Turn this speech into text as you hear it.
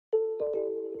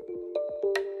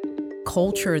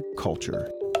culture.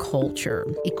 Culture. Culture.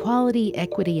 Equality,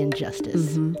 equity, and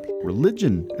justice.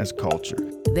 Religion as culture.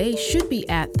 They should be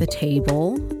at the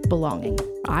table. Belonging.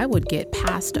 I would get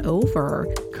passed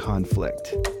over.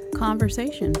 Conflict.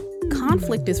 Conversation.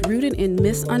 Conflict is rooted in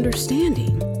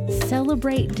misunderstanding.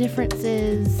 Celebrate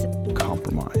differences.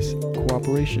 Compromise.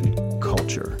 Cooperation.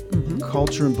 Culture.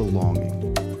 Culture and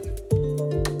belonging.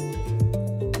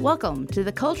 Welcome to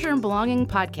the Culture and Belonging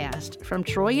podcast from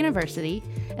Troy University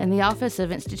and the Office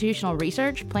of Institutional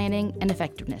Research, Planning, and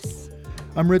Effectiveness.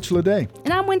 I'm Rich Leday.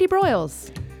 And I'm Wendy Broyles.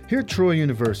 Here at Troy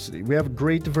University, we have a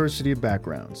great diversity of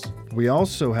backgrounds. We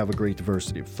also have a great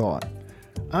diversity of thought.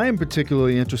 I am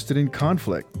particularly interested in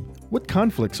conflict. What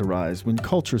conflicts arise when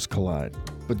cultures collide?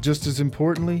 But just as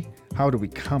importantly, how do we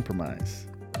compromise?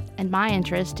 And my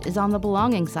interest is on the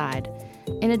belonging side.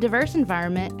 In a diverse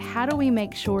environment, how do we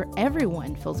make sure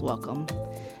everyone feels welcome?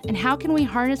 And how can we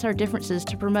harness our differences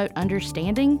to promote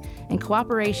understanding and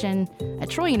cooperation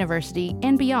at Troy University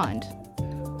and beyond?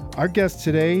 Our guest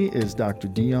today is Dr.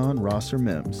 Dionne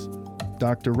Rosser-Mims.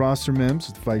 Dr. Rosser-Mims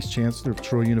is the Vice-Chancellor of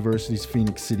Troy University's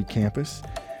Phenix City campus.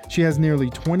 She has nearly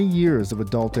 20 years of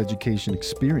adult education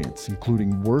experience,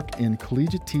 including work in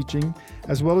collegiate teaching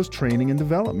as well as training and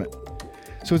development.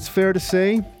 So it's fair to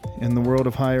say, in the world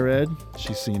of higher ed,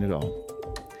 she's seen it all.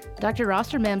 Dr.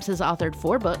 Rosser-Mims has authored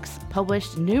 4 books,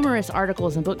 published numerous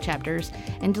articles and book chapters,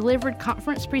 and delivered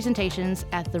conference presentations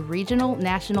at the regional,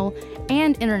 national,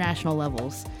 and international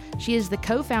levels. She is the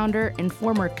co-founder and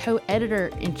former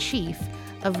co-editor-in-chief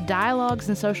of Dialogues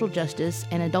in Social Justice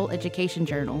and Adult Education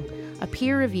Journal, a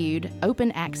peer-reviewed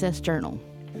open access journal.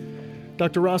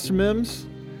 Dr. Rosser-Mims,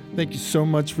 thank you so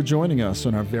much for joining us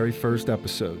on our very first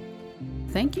episode.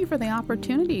 Thank you for the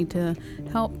opportunity to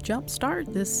help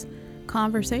jumpstart this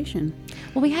conversation.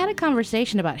 Well, we had a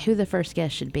conversation about who the first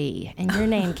guest should be, and your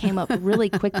name came up really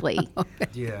quickly.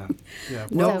 Yeah.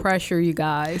 No pressure, you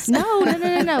guys.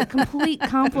 No. Complete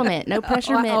compliment. No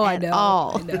pressure meant at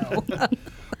all. I know.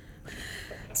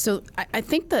 So I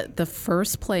think that the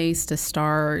first place to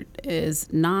start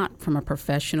is not from a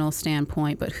professional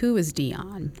standpoint, but who is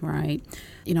Dionne, right?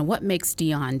 You know, what makes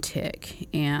Dionne tick?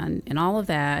 And all of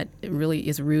that really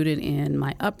is rooted in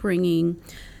my upbringing,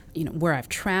 you know, where I've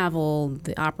traveled,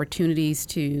 the opportunities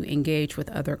to engage with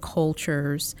other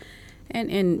cultures,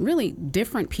 and really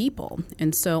different people.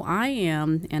 And so I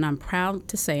am, and I'm proud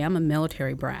to say, I'm a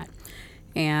military brat.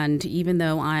 And even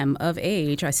though I am of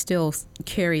age, I still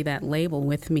carry that label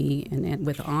with me and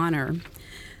with honor.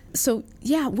 So,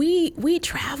 yeah, we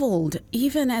traveled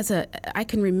even I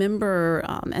can remember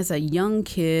as a young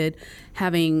kid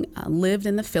having lived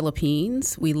in the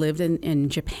Philippines. We lived in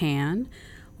Japan.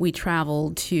 We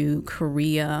traveled to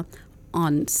Korea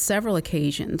on several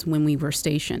occasions when we were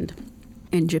stationed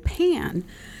in Japan.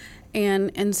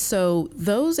 And so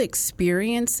those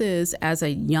experiences as a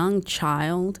young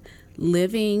child,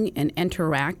 living and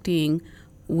interacting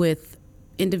with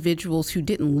individuals who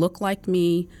didn't look like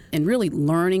me and really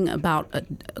learning about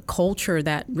a culture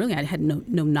that really I had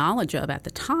no knowledge of at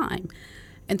the time.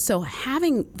 And so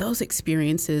having those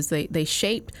experiences, they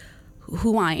shaped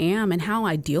who I am and how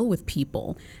I deal with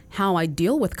people, how I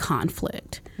deal with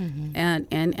conflict,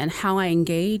 and how I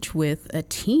engage with a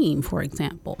team, for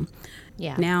example.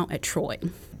 Yeah. Now at Troy.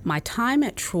 My time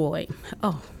at Troy,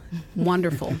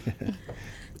 wonderful.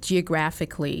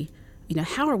 Geographically, you know,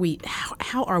 how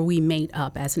are we made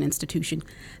up as an institution?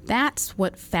 That's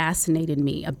what fascinated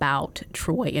me about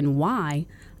Troy and why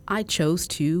I chose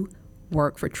to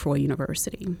work for Troy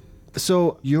University.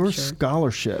 So your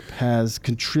scholarship has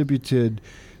contributed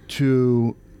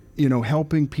to, you know,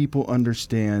 helping people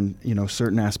understand, you know,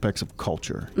 certain aspects of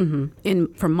culture.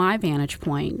 And from my vantage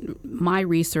point, my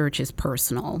research is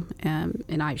personal, and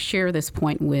I share this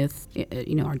point with,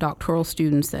 you know, our doctoral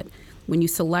students that when you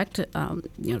select,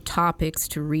 topics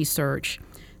to research,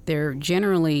 there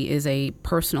generally is a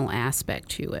personal aspect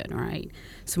to it, right?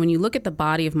 So when you look at the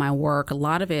body of my work, a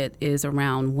lot of it is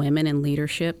around women in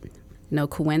leadership. No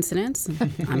coincidence,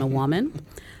 I'm a woman.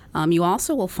 You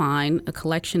also will find a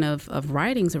collection of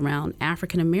writings around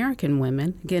African American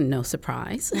women. Again, no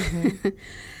surprise.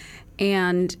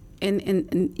 And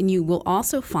you will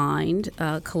also find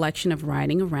a collection of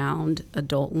writing around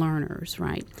adult learners,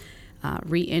 right?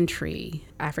 Reentry,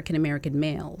 African American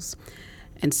males.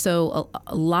 And so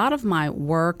a lot of my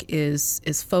work is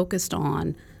focused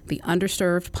on the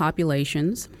underserved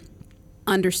populations,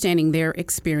 understanding their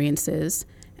experiences,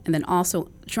 and then also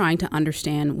trying to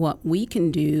understand what we can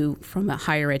do from a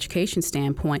higher education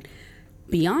standpoint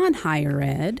beyond higher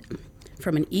ed,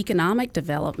 from an economic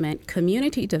development,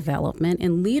 community development,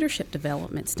 and leadership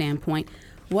development standpoint.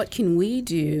 What can we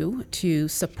do to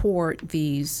support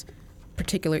these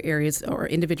particular areas or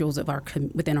individuals of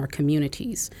within our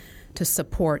communities to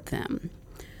support them.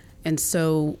 And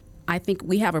so I think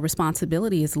we have a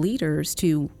responsibility as leaders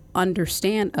to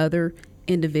understand other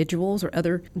individuals or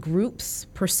other groups'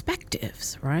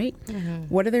 perspectives, right?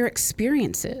 What are their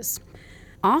experiences?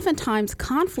 Oftentimes,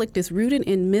 conflict is rooted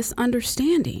in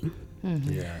misunderstanding,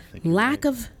 Yeah, I think lack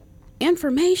of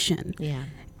information,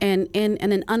 and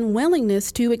an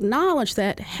unwillingness to acknowledge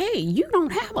that, hey, you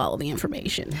don't have all the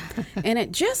information. And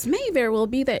it just may very well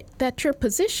be that your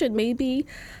position may be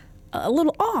a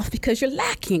little off because you're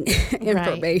lacking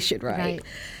information, right?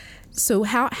 So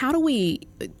how do we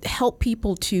help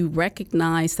people to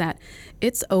recognize that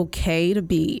it's okay to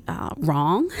be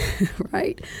wrong,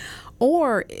 right?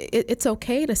 Or it's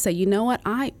okay to say, you know what,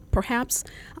 perhaps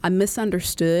I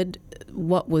misunderstood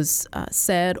what was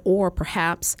said, or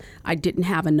perhaps I didn't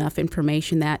have enough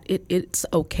information, that it's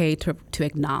okay to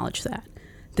acknowledge that.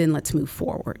 Then let's move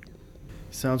forward.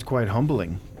 Sounds quite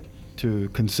humbling to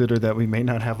consider that we may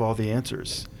not have all the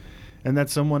answers and that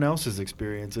someone else's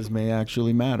experiences may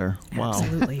actually matter. Wow.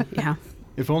 Absolutely, yeah.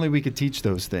 If only we could teach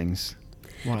those things.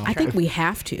 Wow. I think we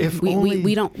have to.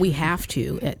 We have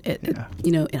to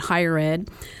at higher ed.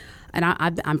 And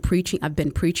I've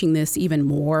been preaching this even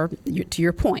more, to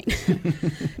your point,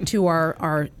 to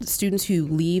our students who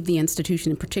leave the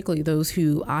institution, and particularly those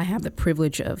who I have the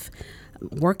privilege of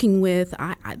working with.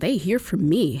 They hear from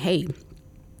me, hey,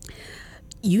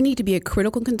 you need to be a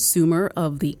critical consumer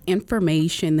of the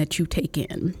information that you take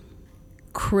in.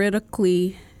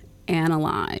 Critically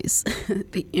analyze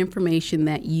the information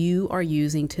that you are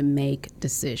using to make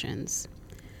decisions.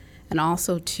 And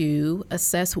also to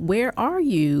assess, where are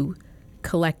you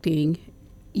collecting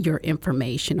your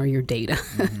information or your data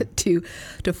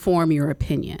to form your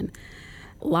opinion.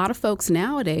 A lot of folks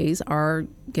nowadays are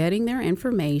getting their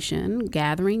information,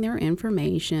 gathering their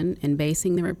information, and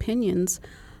basing their opinions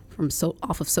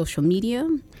off of social media.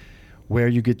 Where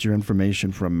you get your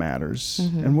information from matters,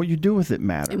 and what you do with it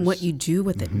matters. And what you do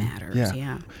with it matters,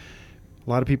 yeah. A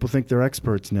lot of people think they're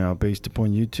experts now based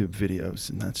upon YouTube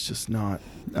videos, and that's just not.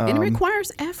 And it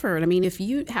requires effort. I mean, if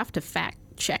you have to fact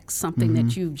check something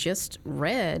that you've just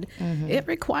read, it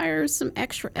requires some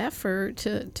extra effort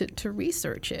to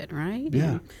research it, right?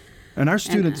 Yeah. And our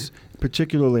students,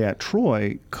 particularly at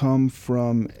Troy, come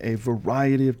from a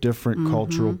variety of different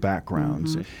cultural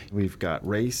backgrounds. We've got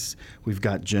race, we've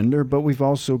got gender, but we've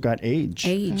also got age.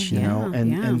 You know,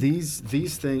 and these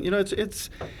things, you know,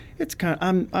 it's kind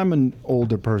of, I'm an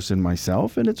older person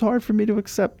myself, and it's hard for me to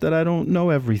accept that I don't know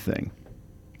everything.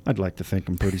 I'd like to think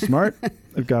I'm pretty smart.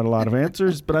 I've got a lot of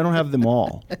answers, but I don't have them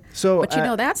all. So, but you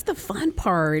know, that's the fun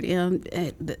part.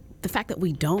 The fact that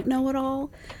we don't know it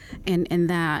all, and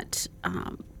that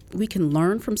we can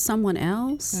learn from someone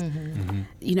else.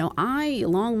 You know,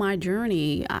 along my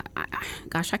journey, I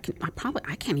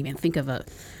can't even think of a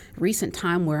recent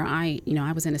time where I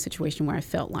was in a situation where I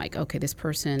felt like, okay, this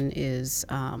person is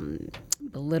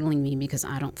belittling me because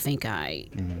I don't think I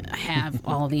have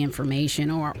all the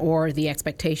information, or the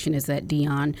expectation is that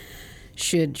Dionne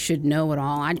should know it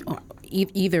all.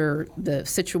 Either the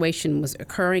situation was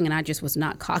occurring and I just was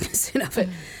not cognizant of it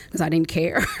because I didn't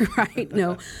care, right?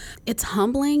 No, it's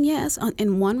humbling, yes,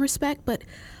 in one respect, but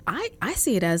I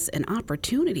see it as an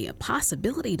opportunity, a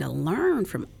possibility to learn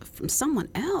from someone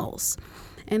else,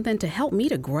 and then to help me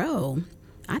to grow.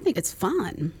 I think it's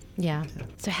fun. Yeah.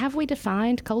 So have we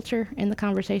defined culture in the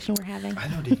conversation we're having? I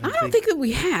don't think that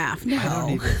we have, no. I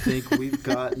don't even think we've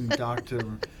gotten Dr.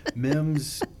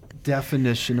 Mims'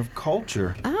 definition of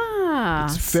culture.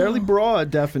 It's a fairly broad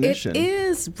definition. It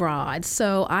is broad.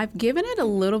 So I've given it a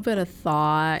little bit of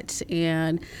thought,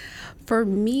 and for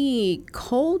me,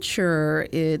 culture,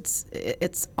 it's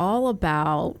all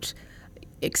about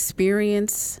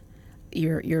experience,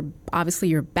 your obviously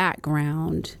your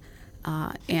background,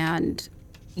 and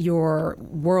your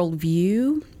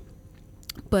worldview,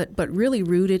 but really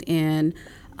rooted in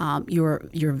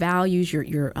your values,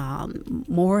 your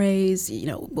mores. You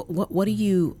know, what do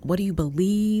you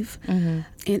believe,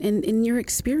 in your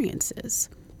experiences.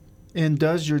 And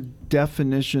does your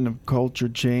definition of culture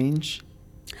change?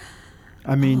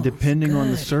 I mean, depending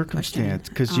on the circumstance,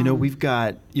 because we've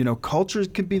got culture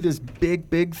can be this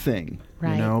big thing,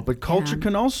 right. But culture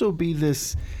can also be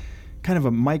this kind of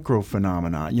a micro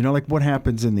phenomenon. Like what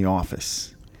happens in the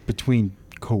office between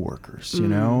coworkers,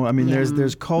 I mean,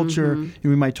 there's culture.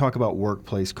 We might talk about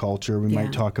workplace culture. We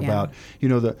might talk about,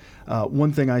 the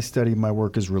one thing I study in my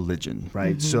work is religion,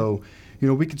 right? So,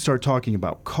 we could start talking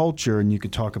about culture, and you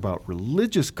could talk about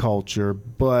religious culture,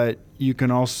 but you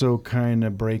can also kind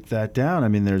of break that down. I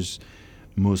mean, there's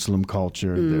Muslim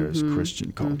culture, there's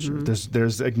Christian culture,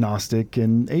 there's agnostic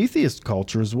and atheist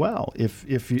culture as well,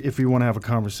 if you want to have a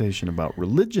conversation about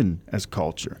religion as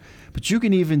culture. But you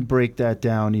can even break that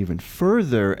down even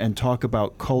further and talk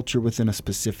about culture within a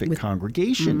specific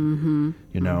congregation,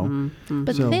 you know?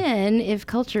 But then, if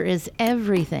culture is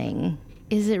everything,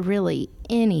 is it really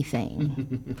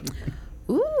anything?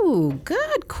 Ooh,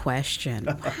 good question.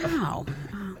 Wow.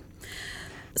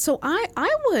 So I'm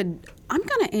going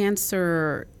to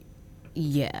answer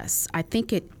yes. I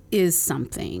think it is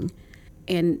something.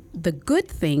 And the good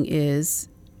thing is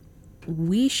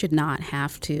we should not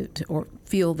have to or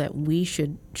feel that we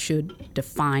should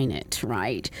define it,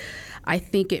 right? I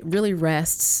think it really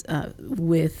rests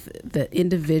with the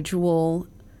individual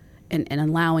and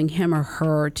allowing him or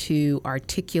her to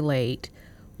articulate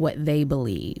what they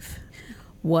believe,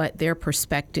 what their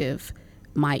perspective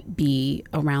might be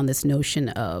around this notion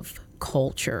of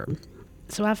culture.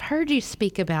 So I've heard you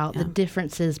speak about the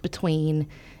differences between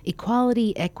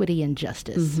equality, equity, and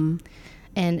justice.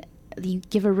 And you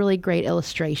give a really great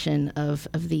illustration of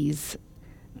these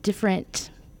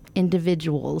different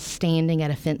individuals standing at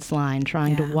a fence line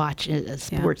trying to watch a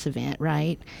sports event,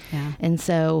 right? Yeah. And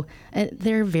so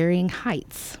they're varying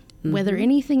heights. Whether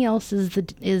anything else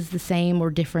is the same or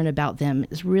different about them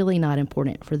is really not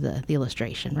important for the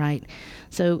illustration, right?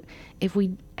 So if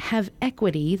we have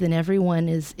equity, then everyone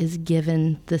is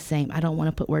given the same. I don't want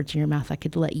to put words in your mouth. I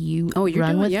could let you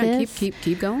run with this.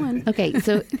 Keep going. Okay,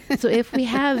 so if we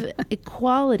have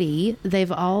equality,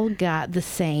 they've all got the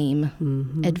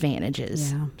same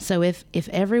advantages. Yeah. So if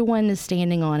everyone is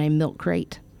standing on a milk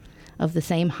crate of the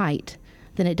same height,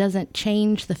 then it doesn't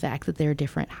change the fact that there are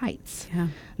different heights. Yeah.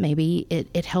 Maybe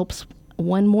it helps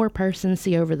one more person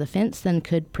see over the fence than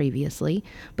could previously,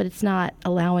 but it's not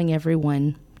allowing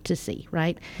everyone to see,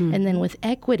 right? And then with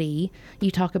equity, you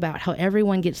talk about how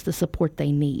everyone gets the support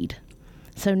they need.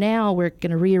 So now we're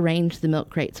going to rearrange the milk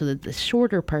crate so that the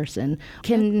shorter person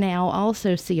can now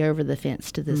also see over the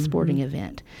fence to this sporting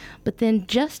event. But then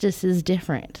justice is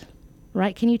different.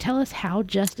 Right? Can you tell us how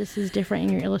justice is different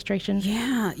in your illustration?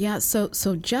 Yeah.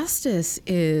 So justice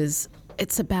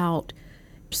it's about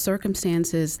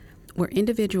circumstances where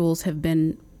individuals have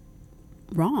been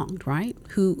wronged, right?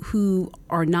 Who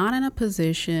are not in a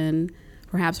position,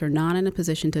 perhaps are not in a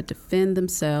position to defend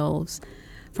themselves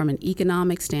from an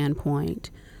economic standpoint.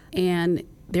 And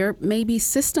there may be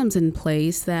systems in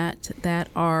place that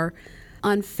are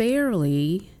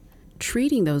unfairly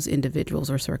treating those individuals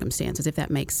or circumstances, if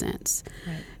that makes sense.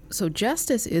 Right. So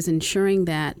justice is ensuring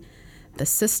that the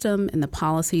system and the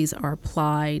policies are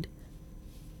applied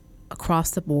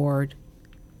across the board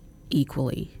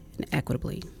equally and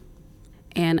equitably.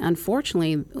 And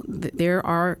unfortunately, there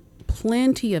are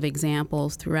plenty of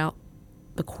examples throughout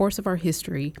the course of our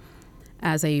history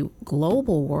as a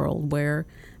global world where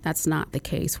that's not the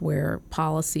case, where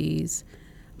policies,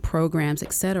 programs,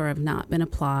 et cetera, have not been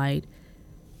applied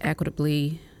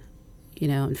equitably,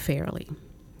 and fairly.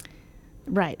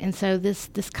 Right. And so this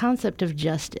concept of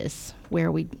justice,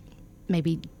 where we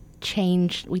maybe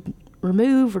we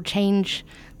remove or change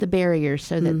the barriers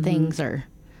so that things are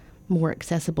more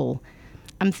accessible.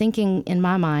 I'm thinking in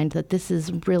my mind that this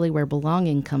is really where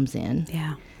belonging comes in.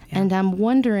 Yeah. And I'm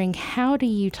wondering, how do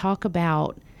you talk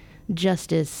about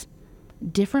justice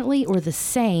differently or the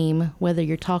same, whether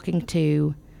you're talking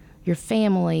to your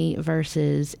family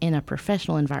versus in a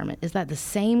professional environment? Is that the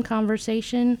same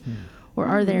conversation? Or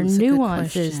are there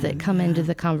nuances that come into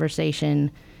the conversation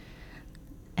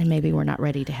and maybe we're not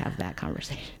ready to have that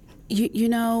conversation?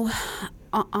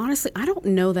 Honestly, I don't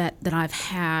know that I've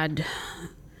had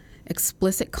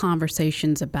explicit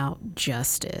conversations about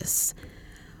justice.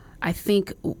 I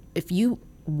think if you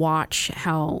watch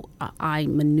how I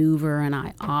maneuver and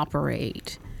I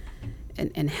operate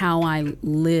and how I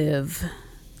live,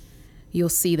 you'll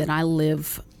see that I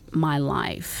live my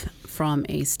life from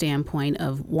a standpoint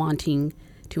of wanting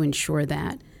to ensure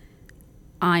that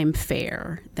I'm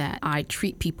fair, that I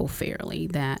treat people fairly,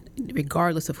 that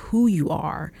regardless of who you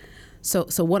are. So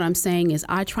what I'm saying is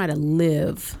I try to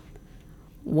live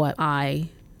what I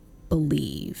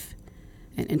believe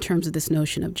in terms of this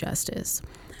notion of justice.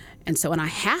 And I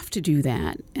have to do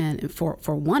that. And for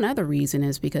one other reason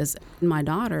is because my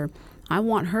daughter, I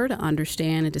want her to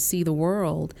understand and to see the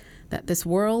world, that this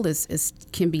world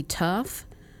can be tough,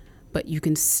 but you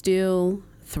can still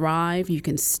thrive. You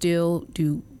can still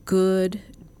do good,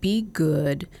 be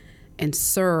good, and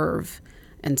serve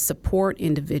and support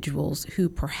individuals who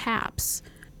perhaps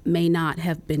may not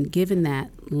have been given that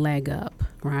leg up,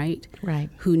 right? Right.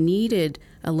 Who needed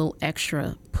a little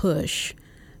extra push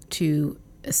to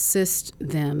assist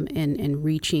them in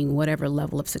reaching whatever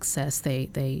level of success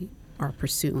they are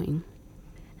pursuing.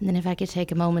 And then if I could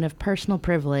take a moment of personal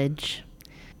privilege,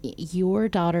 your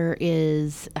daughter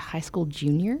is a high school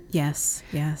junior? Yes.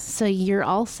 So you're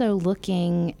also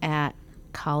looking at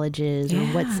colleges or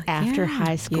what's after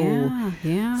high school.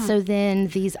 Yeah. So then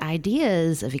these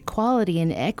ideas of equality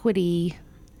and equity,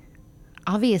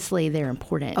 obviously they're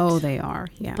important. Oh, they are.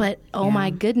 Yeah. But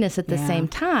my goodness, at the same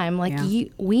time,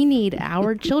 we need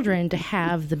our children to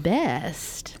have the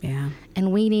best. Yeah.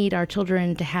 And we need our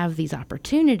children to have these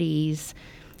opportunities.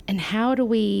 And how do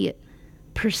we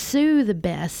pursue the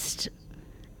best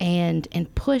and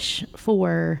push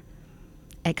for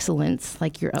excellence,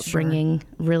 like your upbringing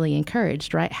really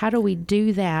encouraged, right? How do we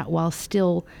do that while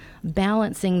still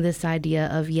balancing this idea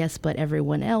of yes, but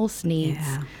everyone else needs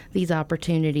these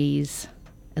opportunities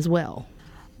as well?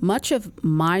 Much of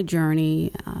my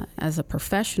journey as a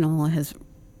professional has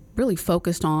really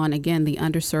focused on, again, the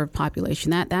underserved population.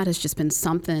 That has just been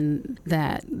something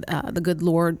that the good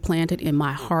Lord planted in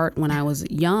my heart when I was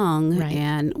young,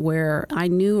 and where I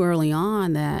knew early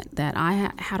on that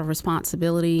I had a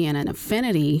responsibility and an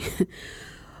affinity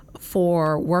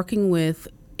for working with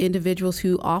individuals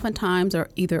who oftentimes are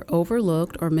either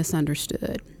overlooked or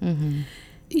misunderstood. Mm-hmm.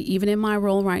 Even in my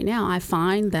role right now, I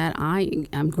find that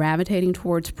I'm gravitating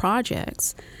towards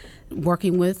projects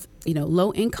working with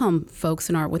low-income folks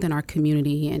within our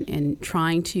community and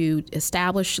trying to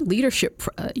establish leadership,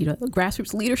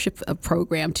 grassroots leadership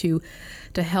program to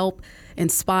help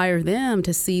inspire them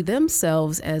to see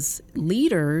themselves as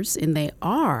leaders, and they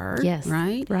are,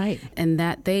 right, and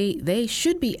that they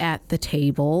should be at the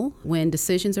table when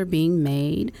decisions are being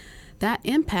made that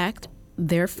impact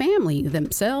their family,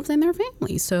 themselves and their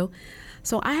families.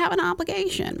 So I have an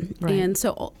obligation. Right. And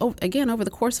so, again, over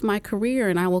the course of my career,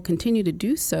 and I will continue to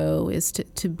do so, is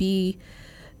to be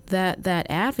that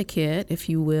advocate, if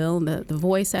you will, the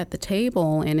voice at the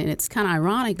table. And it's kind of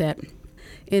ironic that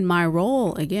in my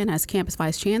role, again, as campus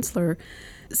vice-chancellor,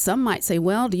 some might say,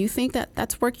 well, do you think that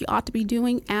that's work you ought to be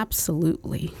doing?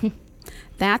 Absolutely.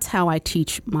 That's how I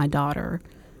teach my daughter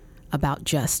about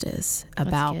justice,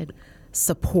 about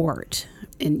support.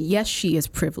 And yes, she is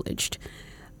privileged.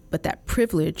 But that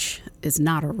privilege is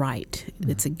not a right.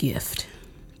 It's a gift.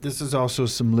 This is also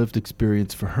some lived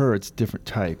experience for her. It's different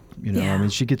type. I mean,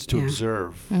 she gets to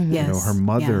observe, her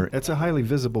mother. It's a highly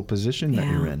visible position that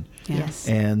you're in. Yes.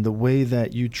 And the way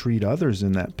that you treat others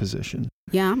in that position.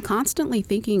 Yeah, I'm constantly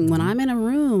thinking, when I'm in a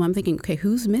room, I'm thinking, okay,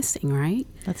 who's missing, right?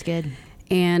 That's good.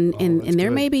 And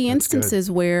there may be instances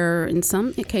where, in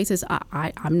some cases,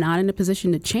 I'm not in a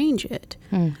position to change it.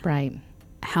 Right.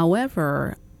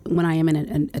 However, when I am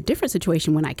in a different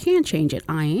situation, when I can change it,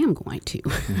 I am going to,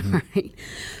 right?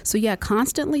 So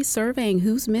constantly surveying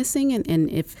who's missing, and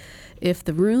if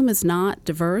the room is not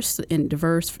diverse in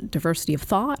diversity of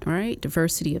thought, right,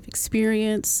 diversity of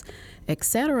experience,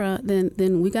 etc.,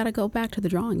 then we got to go back to the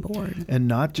drawing board. And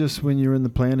not just when you're in the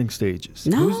planning stages.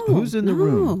 No, who's in the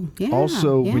room?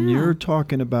 Also, when you're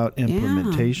talking about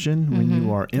implementation, when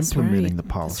you are implementing the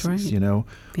policies,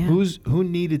 who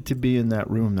needed to be in that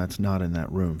room that's not in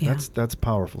that room. That's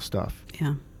powerful stuff.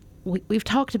 Yeah. We've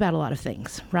talked about a lot of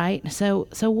things, right? So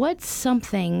what's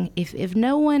something, if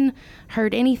no one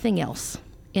heard anything else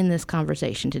in this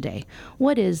conversation today,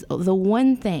 what is the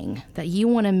one thing that you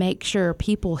want to make sure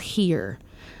people hear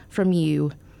from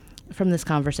you from this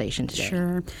conversation today?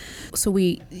 Sure. So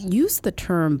we use the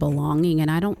term belonging, and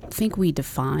I don't think we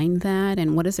define that.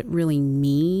 And what does it really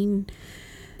mean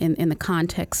in the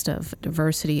context of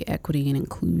diversity, equity, and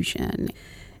inclusion?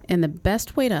 And the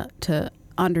best way to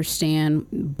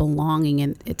understand belonging,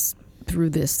 and it's through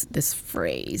this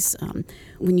phrase,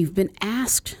 when you've been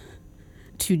asked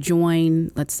to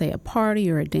join, let's say, a party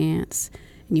or a dance,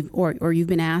 and you've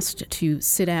been asked to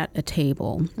sit at a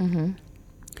table. Mm-hmm.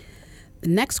 The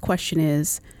next question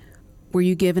is, were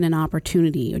you given an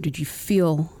opportunity, or did you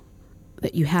feel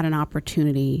that you had an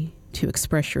opportunity to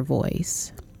express your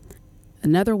voice?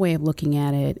 Another way of looking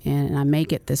at it, and I may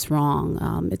get this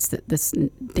wrong, it's this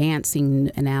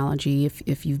dancing analogy.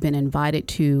 If you've been invited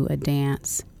to a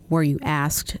dance, were you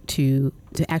asked to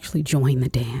actually join the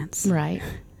dance? Right.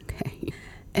 Okay.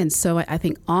 And so I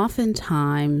think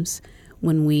oftentimes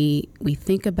when we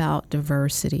think about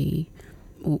diversity,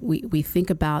 we think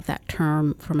about that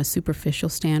term from a superficial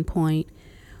standpoint.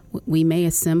 We may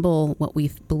assemble what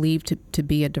we believe to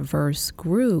be a diverse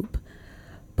group,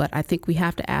 but I think we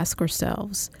have to ask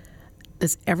ourselves,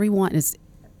 is everyone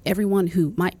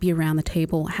who might be around the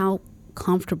table, how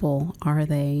comfortable are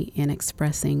they in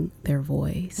expressing their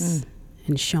voice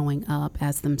and showing up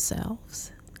as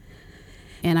themselves?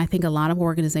 And I think a lot of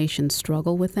organizations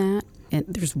struggle with that. And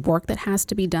there's work that has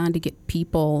to be done to get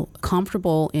people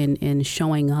comfortable in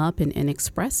showing up and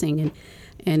expressing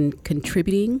and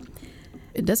contributing.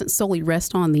 It doesn't solely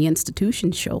rest on the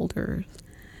institution's shoulders.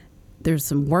 There's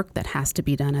some work that has to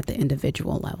be done at the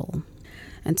individual level.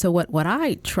 And so what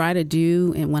I try to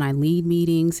do and when I lead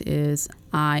meetings is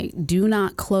I do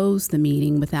not close the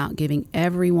meeting without giving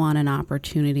everyone an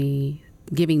opportunity,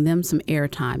 giving them some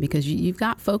airtime, because you've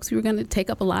got folks who are going to take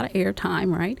up a lot of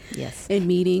airtime, right? Yes. In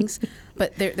meetings.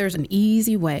 But there's an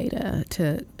easy way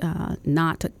to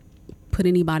not to put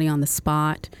anybody on the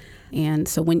spot. And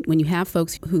so when you have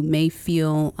folks who may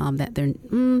feel that they're,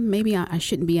 maybe I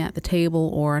shouldn't be at the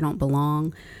table or I don't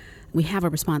belong, we have a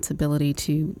responsibility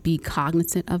to be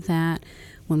cognizant of that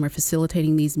when we're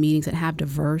facilitating these meetings that have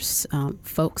diverse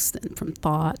folks from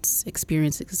thoughts,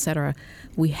 experiences, et cetera.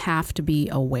 We have to be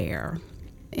aware.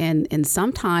 And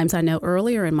sometimes I know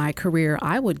earlier in my career,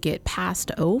 I would get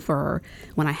passed over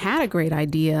when I had a great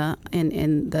idea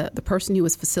and the person who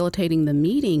was facilitating the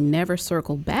meeting never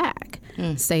circled back.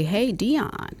 Say, hey,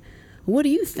 Dionne, what do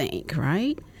you think,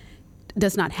 right?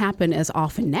 Does not happen as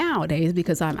often nowadays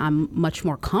because I'm much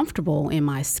more comfortable in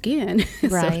my skin,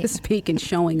 right, so to speak, and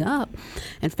showing up.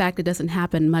 In fact, it doesn't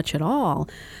happen much at all.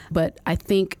 But I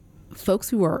think folks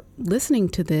who are listening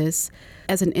to this,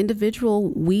 as an individual,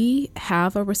 we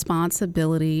have a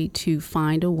responsibility to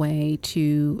find a way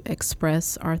to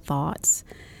express our thoughts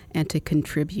and to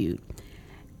contribute,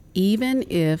 even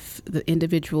if the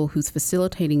individual who's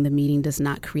facilitating the meeting does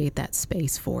not create that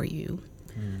space for you.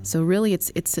 So really,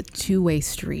 it's a two-way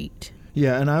street.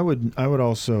 Yeah, and I would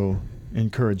also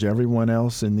encourage everyone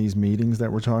else in these meetings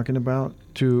that we're talking about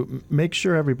to make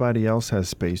sure everybody else has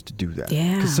space to do that.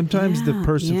 Yeah, because sometimes the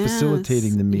person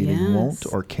facilitating the meeting won't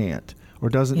or can't or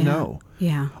doesn't know.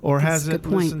 Yeah, or hasn't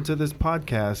listened to this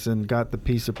podcast and got the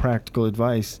piece of practical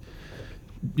advice,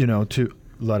 to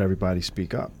let everybody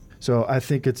speak up. So I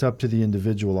think it's up to the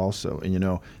individual also.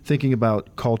 And, thinking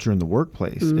about culture in the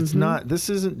workplace, this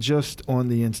isn't just on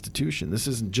the institution. This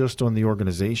isn't just on the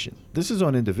organization. This is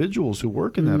on individuals who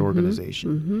work in that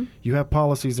organization. You have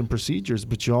policies and procedures,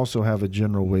 but you also have a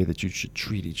general way that you should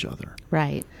treat each other.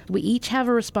 Right. We each have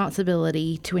a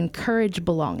responsibility to encourage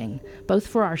belonging, both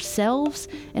for ourselves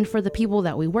and for the people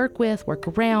that we work with, work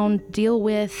around, deal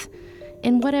with,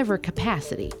 in whatever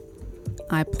capacity.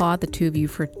 I applaud the two of you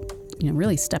for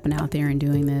really stepping out there and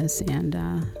doing this. And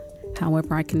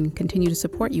however I can continue to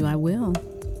support you, I will.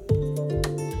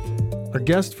 Our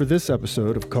guest for this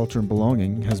episode of Culture and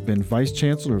Belonging has been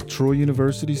Vice-Chancellor of Troy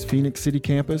University's Phenix City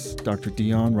campus, Dr.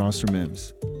 Dionne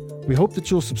Rosser-Mims. We hope that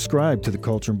you'll subscribe to the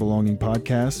Culture and Belonging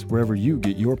podcast wherever you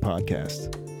get your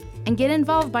podcasts. And get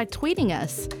involved by tweeting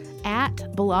us at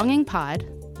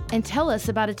BelongingPod and tell us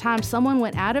about a time someone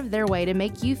went out of their way to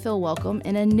make you feel welcome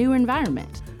in a new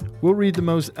environment. We'll read the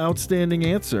most outstanding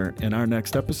answer in our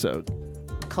next episode.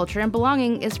 Culture and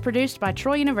Belonging is produced by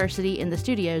Troy University in the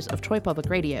studios of Troy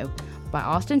Public Radio by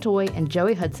Austin Toy and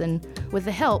Joey Hudson with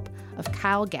the help of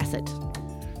Kyle Gassett.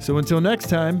 So until next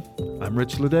time, I'm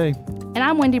Rich Leday. And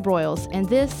I'm Wendy Broyles, and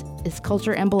this is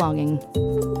Culture and Belonging.